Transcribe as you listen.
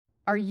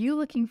Are you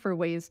looking for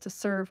ways to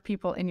serve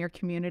people in your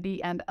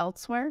community and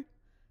elsewhere?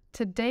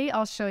 Today,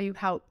 I'll show you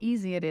how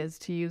easy it is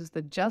to use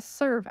the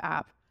JustServe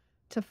app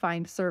to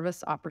find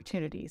service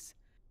opportunities.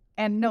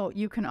 And note,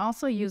 you can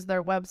also use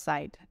their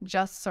website,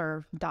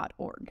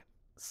 justserve.org.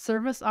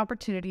 Service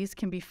opportunities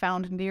can be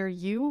found near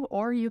you,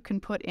 or you can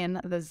put in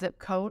the zip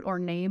code or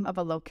name of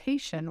a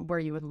location where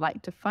you would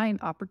like to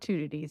find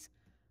opportunities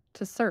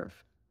to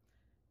serve.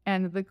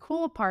 And the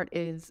cool part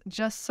is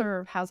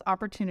JustServe has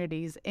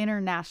opportunities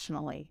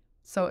internationally.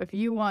 So if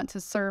you want to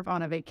serve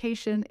on a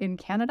vacation in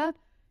Canada,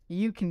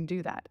 you can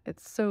do that.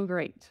 It's so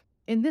great.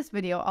 In this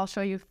video, I'll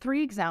show you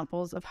 3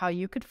 examples of how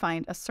you could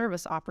find a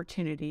service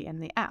opportunity in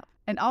the app.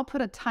 And I'll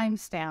put a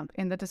timestamp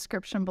in the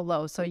description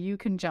below so you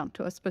can jump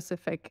to a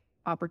specific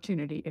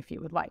opportunity if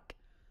you would like.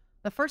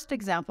 The first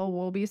example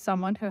will be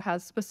someone who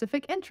has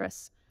specific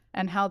interests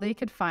and how they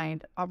could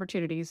find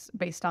opportunities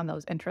based on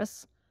those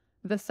interests.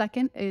 The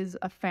second is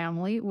a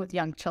family with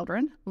young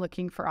children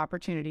looking for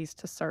opportunities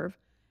to serve.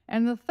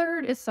 And the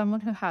third is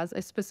someone who has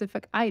a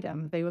specific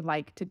item they would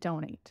like to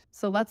donate.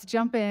 So let's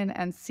jump in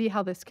and see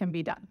how this can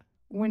be done.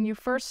 When you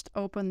first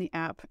open the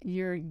app,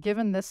 you're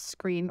given this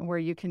screen where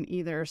you can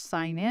either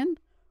sign in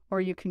or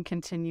you can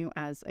continue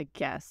as a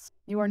guest.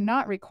 You are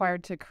not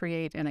required to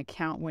create an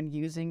account when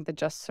using the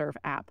JustServe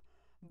app,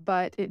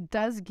 but it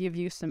does give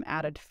you some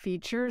added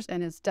features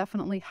and is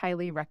definitely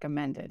highly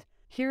recommended.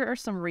 Here are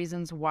some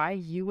reasons why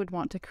you would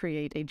want to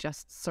create a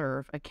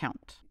JustServe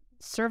account.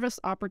 Service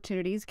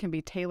opportunities can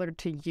be tailored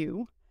to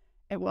you.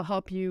 It will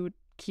help you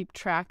keep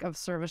track of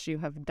service you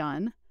have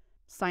done.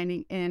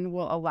 Signing in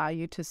will allow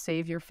you to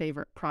save your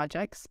favorite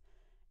projects,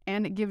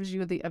 and it gives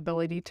you the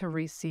ability to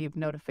receive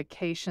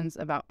notifications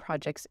about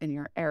projects in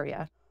your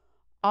area.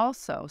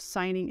 Also,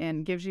 signing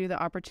in gives you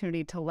the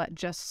opportunity to let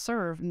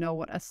JustServe know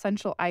what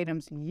essential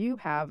items you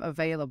have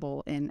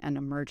available in an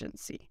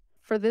emergency.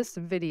 For this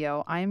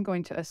video, I am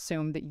going to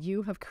assume that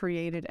you have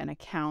created an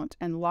account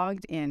and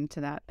logged into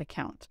that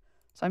account.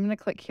 So I'm going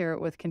to click here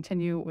with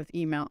continue with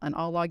email, and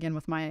I'll log in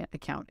with my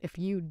account. If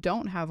you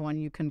don't have one,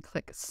 you can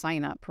click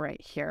sign up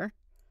right here.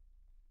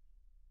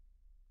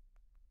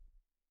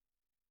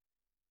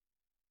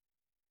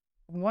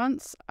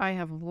 Once I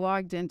have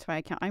logged into my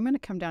account, I'm going to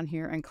come down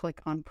here and click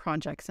on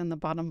projects in the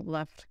bottom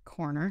left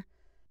corner.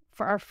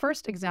 For our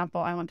first example,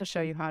 I want to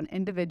show you how an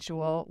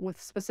individual with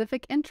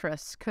specific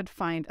interests could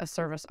find a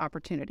service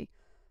opportunity.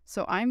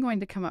 So I'm going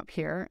to come up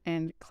here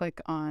and click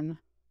on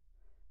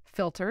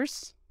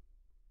filters.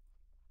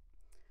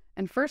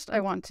 And first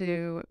I want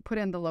to put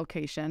in the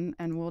location,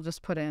 and we'll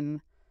just put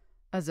in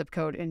a zip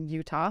code in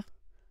Utah.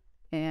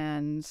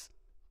 And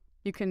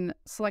you can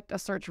select a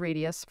search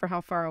radius for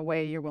how far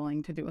away you're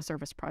willing to do a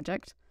service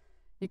project.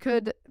 You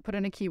could put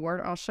in a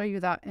keyword. I'll show you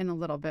that in a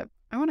little bit.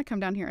 I want to come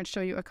down here and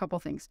show you a couple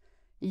things.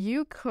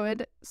 You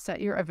could set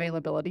your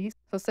availability.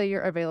 So say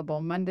you're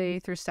available Monday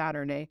through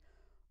Saturday,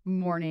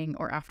 morning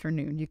or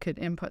afternoon. You could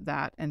input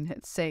that and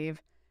hit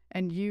save,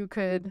 and you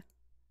could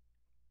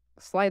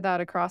slide that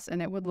across and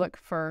it would look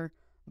for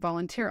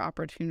volunteer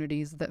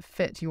opportunities that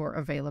fit your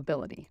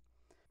availability.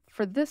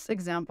 For this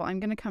example, I'm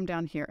going to come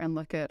down here and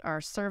look at our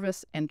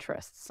service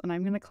interests, and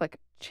I'm going to click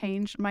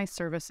change my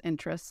service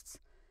interests.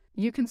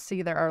 You can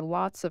see there are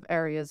lots of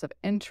areas of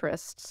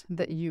interest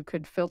that you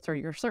could filter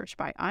your search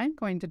by. I'm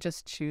going to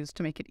just choose,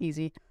 to make it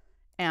easy,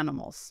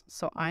 animals.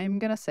 So I'm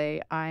going to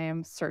say I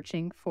am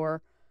searching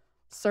for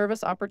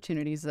service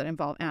opportunities that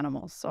involve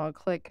animals. So I'll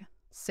click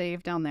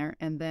save down there,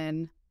 and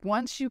then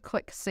once you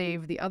click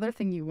save, the other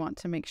thing you want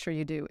to make sure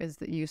you do is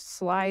that you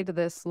slide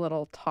this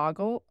little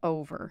toggle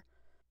over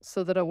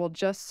so that it will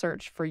just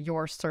search for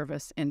your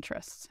service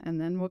interests. And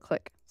then we'll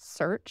click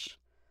search.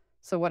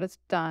 So what it's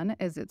done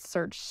is it's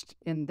searched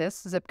in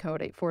this zip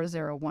code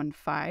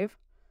 84015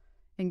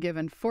 and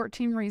given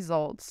 14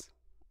 results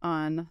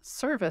on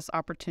service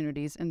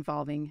opportunities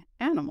involving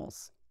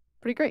animals.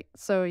 Pretty great.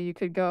 So you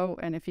could go,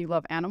 and if you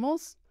love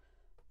animals,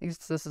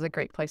 this is a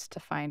great place to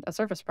find a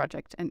service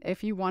project. And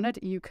if you wanted,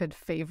 you could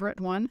favorite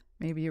one.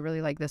 Maybe you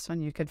really like this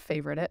one, you could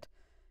favorite it.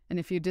 And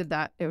if you did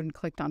that, it would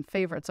click on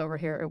favorites over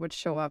here, it would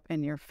show up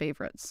in your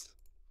favorites.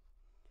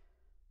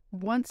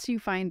 Once you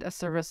find a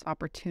service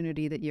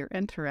opportunity that you're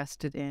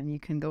interested in, you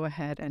can go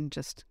ahead and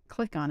just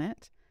click on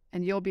it,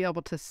 and you'll be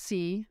able to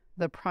see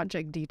the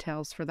project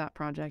details for that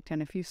project.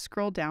 And if you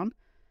scroll down,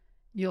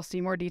 you'll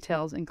see more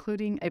details,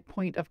 including a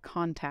point of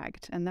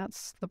contact, and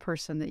that's the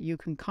person that you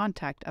can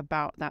contact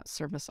about that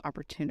service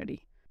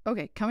opportunity.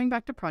 Okay, coming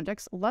back to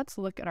projects, let's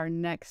look at our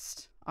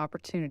next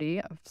opportunity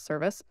of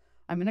service.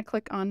 I'm going to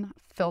click on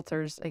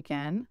filters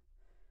again,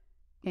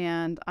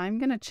 and I'm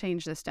going to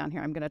change this down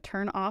here. I'm going to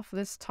turn off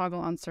this toggle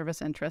on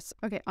service interests.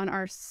 Okay, on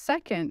our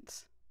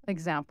second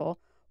example,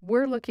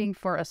 we're looking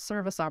for a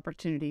service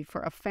opportunity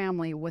for a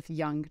family with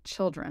young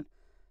children.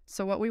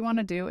 So what we want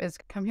to do is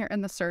come here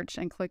in the search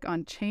and click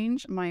on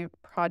change my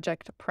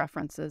project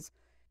preferences.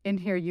 In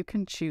here, you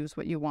can choose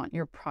what you want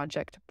your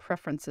project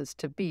preferences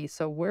to be.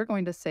 So we're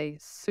going to say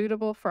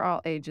suitable for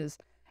all ages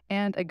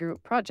and a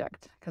group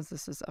project, because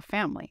this is a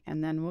family.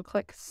 And then we'll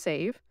click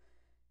save.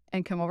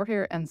 and come over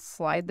here and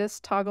slide this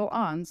toggle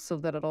on so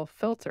that it'll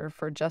filter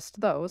for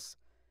just those,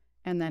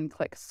 and then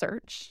click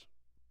search.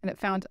 And it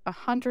found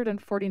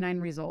 149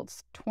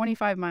 results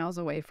 25 miles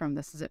away from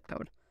this zip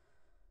code.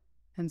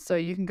 And so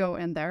you can go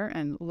in there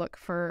and look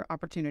for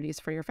opportunities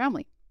for your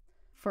family.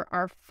 For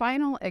our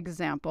final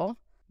example,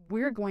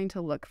 we're going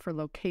to look for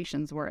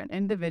locations where an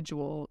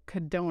individual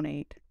could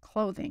donate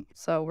clothing.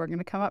 So we're going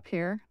to come up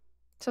here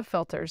to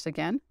filters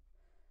again.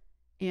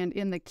 And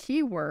in the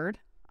keyword,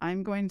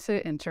 I'm going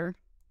to enter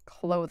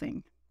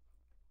clothing.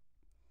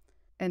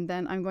 And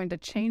then I'm going to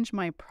change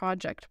my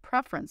project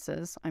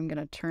preferences. I'm going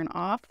to turn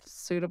off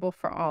suitable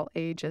for all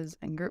ages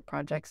and group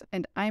projects.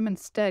 And I'm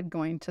instead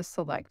going to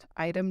select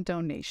item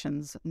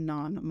donations,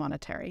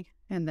 non-monetary,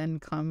 and then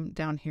come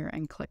down here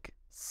and click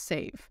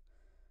save.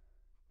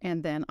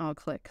 And then I'll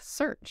click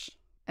search.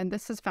 And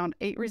this has found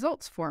 8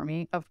 results for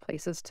me of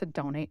places to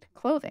donate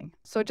clothing.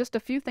 So just a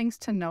few things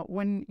to note.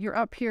 When you're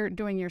up here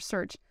doing your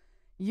search,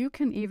 you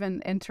can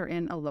even enter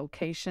in a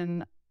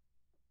location.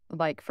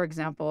 Like, for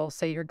example,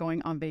 say you're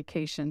going on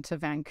vacation to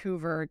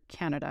Vancouver,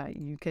 Canada.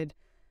 You could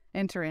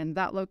enter in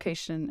that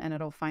location and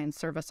it'll find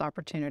service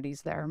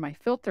opportunities there. My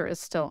filter is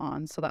still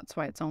on, so that's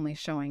why it's only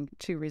showing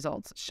 2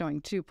 results. It's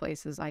showing 2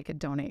 places I could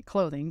donate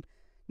clothing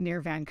near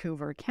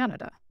Vancouver,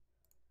 Canada.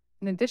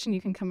 In addition,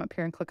 you can come up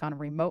here and click on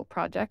remote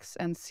projects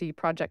and see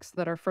projects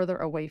that are further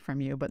away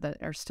from you, but that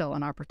are still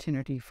an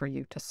opportunity for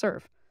you to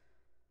serve.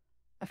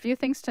 A few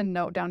things to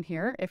note down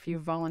here. If you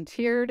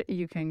volunteered,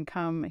 you can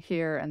come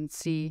here and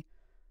see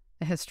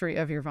the history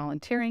of your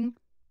volunteering.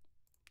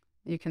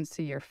 You can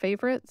see your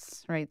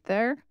favorites right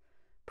there,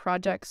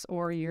 projects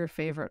or your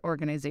favorite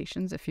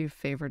organizations if you've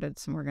favorited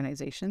some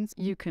organizations.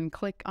 You can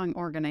click on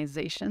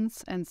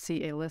organizations and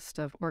see a list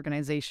of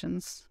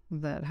organizations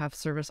that have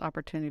service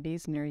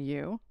opportunities near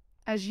you.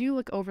 As you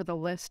look over the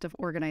list of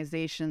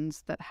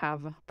organizations that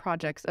have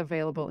projects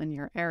available in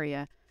your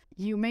area,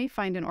 you may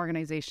find an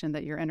organization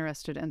that you're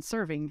interested in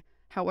serving.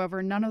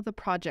 However, none of the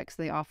projects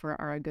they offer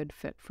are a good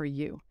fit for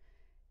you.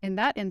 In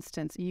that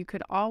instance, you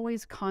could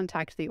always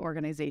contact the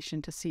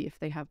organization to see if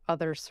they have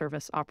other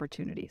service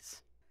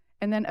opportunities.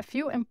 And then a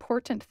few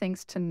important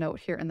things to note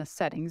here in the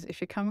settings.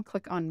 If you come and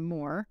click on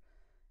More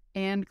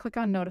and click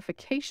on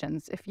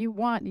Notifications, if you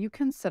want, you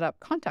can set up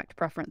contact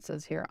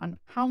preferences here on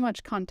how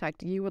much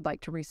contact you would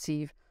like to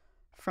receive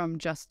from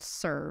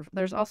JustServe.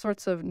 There's all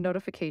sorts of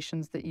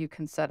notifications that you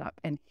can set up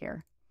in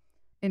here.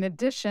 In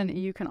addition,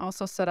 you can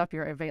also set up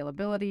your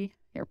availability,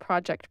 your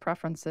project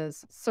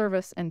preferences,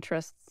 service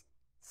interests,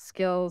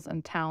 skills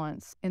and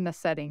talents in the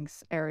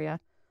settings area.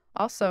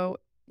 Also,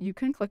 you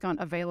can click on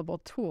available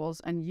tools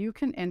and you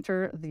can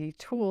enter the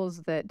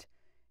tools that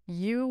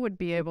you would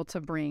be able to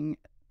bring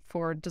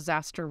for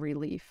disaster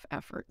relief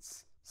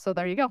efforts. So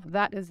there you go.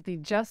 That is the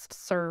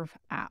JustServe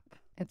app.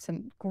 It's a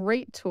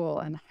great tool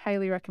and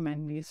highly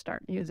recommend you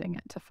start using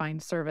it to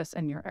find service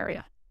in your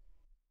area.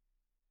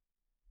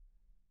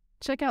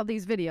 Check out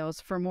these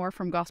videos for more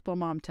from Gospel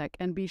Mom Tech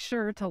and be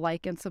sure to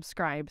like and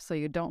subscribe so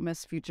you don't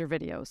miss future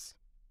videos.